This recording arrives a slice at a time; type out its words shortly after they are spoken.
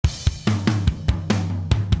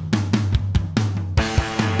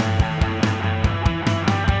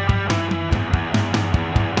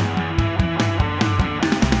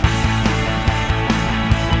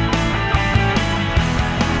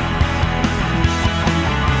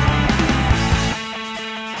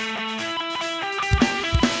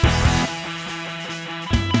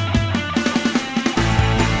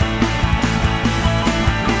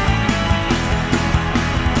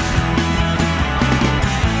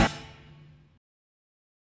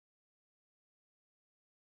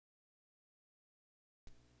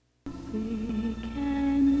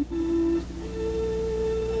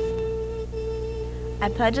I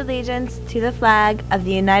pledge allegiance to the flag of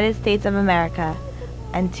the United States of America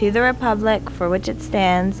and to the republic for which it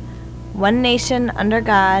stands, one nation under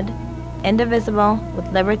God, indivisible,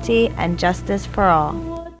 with liberty and justice for all.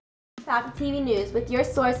 Falcon TV News with your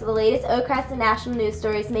source of the latest Oakcrest and national news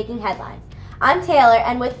stories making headlines. I'm Taylor,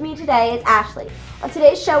 and with me today is Ashley. On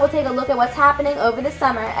today's show, we'll take a look at what's happening over the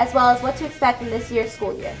summer, as well as what to expect in this year's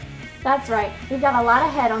school year. That's right. We've got a lot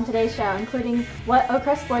ahead on today's show, including what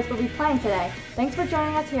Oakcrest sports will be playing today. Thanks for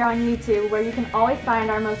joining us here on YouTube, where you can always find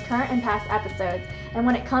our most current and past episodes. And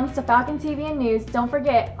when it comes to Falcon TV and news, don't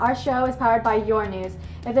forget, our show is powered by your news.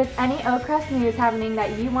 If there's any Oakcrest news happening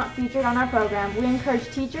that you want featured on our program, we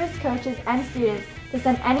encourage teachers, coaches, and students to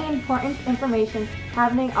send any important information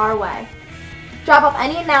happening our way. Drop off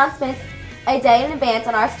any announcements a day in advance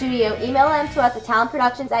on our studio, email them to us at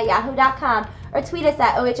talentproductions@yahoo.com, or tweet us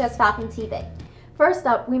at OHSFalconTV. First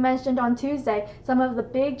up, we mentioned on Tuesday some of the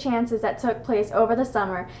big chances that took place over the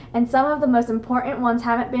summer, and some of the most important ones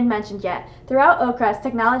haven't been mentioned yet. Throughout Oakcrest,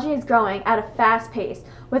 technology is growing at a fast pace,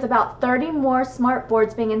 with about 30 more smart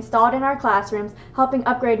boards being installed in our classrooms, helping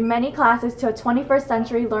upgrade many classes to a 21st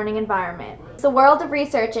century learning environment. The world of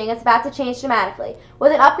researching is about to change dramatically,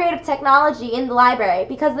 with an upgrade of technology in the library.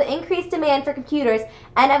 Because of the increased demand for computers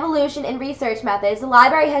and evolution in research methods, the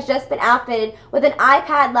library has just been outfitted with an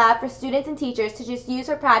iPad lab for students and teachers to just use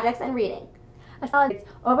for projects and reading.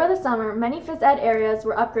 Over the summer, many phys ed areas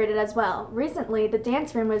were upgraded as well. Recently, the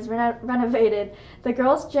dance room was renovated, the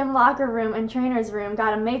girls' gym locker room and trainer's room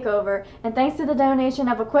got a makeover, and thanks to the donation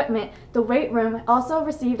of equipment, the weight room also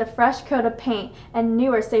received a fresh coat of paint and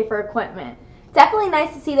newer, safer equipment. Definitely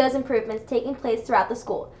nice to see those improvements taking place throughout the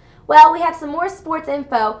school. Well, we have some more sports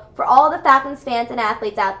info for all the Falcons fans and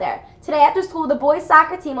athletes out there. Today after school, the boys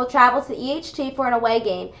soccer team will travel to EHT for an away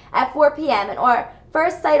game at 4 p.m. and our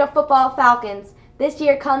first sight of football Falcons this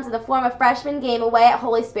year comes in the form of freshman game away at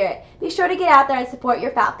Holy Spirit. Be sure to get out there and support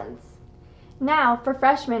your Falcons. Now, for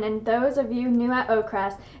freshmen and those of you new at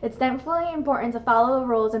Oakcrest, it's definitely important to follow the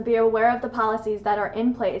rules and be aware of the policies that are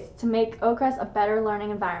in place to make Oakcrest a better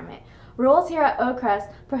learning environment. Rules here at Oakcrest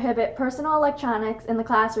prohibit personal electronics in the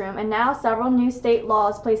classroom, and now several new state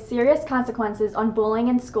laws place serious consequences on bullying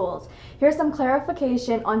in schools. Here's some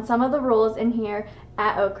clarification on some of the rules in here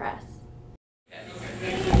at Oakcrest.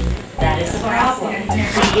 That is the problem.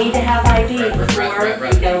 We need to have ID before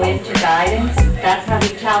we go into guidance. That's how we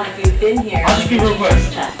tell if you've been here. I'll just be real quick.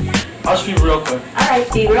 I'll just be real quick. All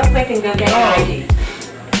right, be real quick and go get your ID.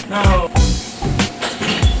 No.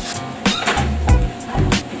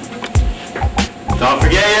 Don't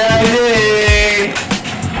forget your ID!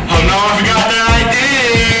 Oh no, I forgot their ID!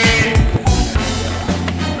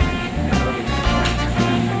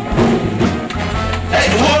 Hey,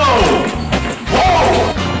 whoa! Whoa!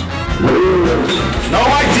 No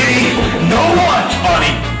ID, no lunch,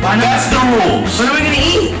 honey. That's the rules. What are we gonna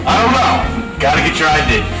eat? I don't know. Gotta get your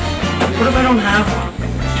ID. What if I don't have one?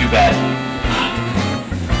 Too bad.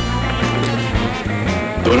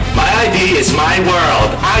 My ID is my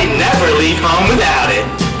world. I never leave home without it.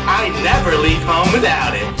 I never leave home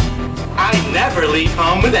without it. I never leave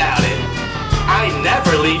home without it. I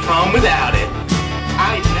never leave home without it.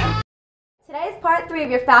 Today is part 3 of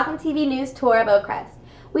your Falcon TV News tour of Oakcrest.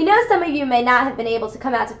 We know some of you may not have been able to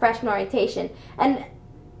come out to freshman orientation and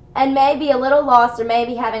may be a little lost or may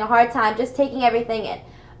be having a hard time just taking everything in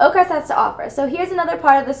Oakcrest has to offer. So here's another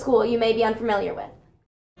part of the school you may be unfamiliar with.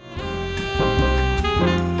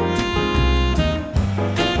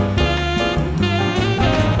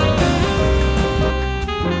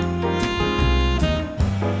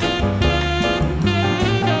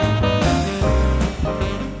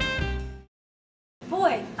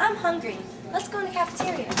 Boy, I'm hungry. Let's go in the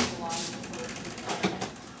cafeteria.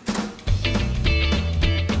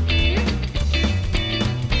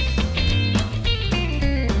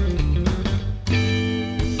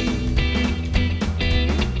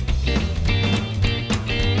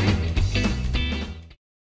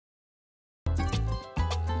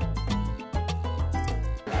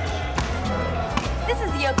 This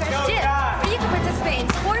is the Oakcrest Gym, where you can participate in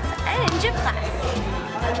sports and in gym class.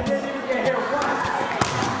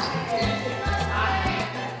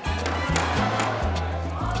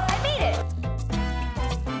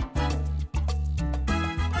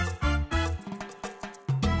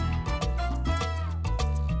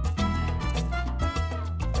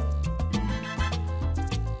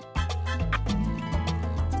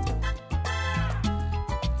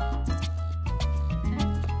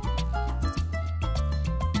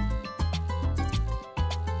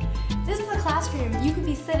 This is the classroom you could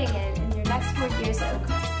be sitting in your next 4 years at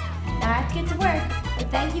Oakcrest. Now I have to get to work, but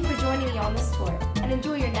thank you for joining me on this tour, and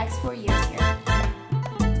enjoy your next 4 years here.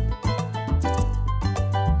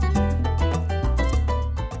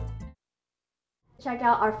 Check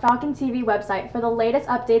out our Falcon TV website for the latest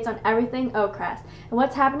updates on everything Oakcrest and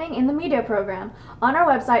what's happening in the media program. On our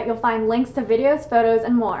website, you'll find links to videos, photos,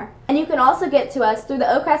 and more. And you can also get to us through the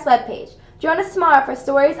Oakcrest webpage. Join us tomorrow for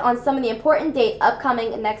stories on some of the important dates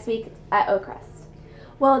upcoming next week at Oakcrest.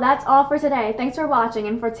 Well, that's all for today. Thanks for watching,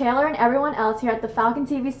 and for Taylor and everyone else here at the Falcon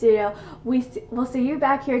TV studio, we'll see you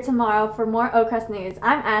back here tomorrow for more Oakcrest news.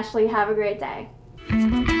 I'm Ashley. Have a great day.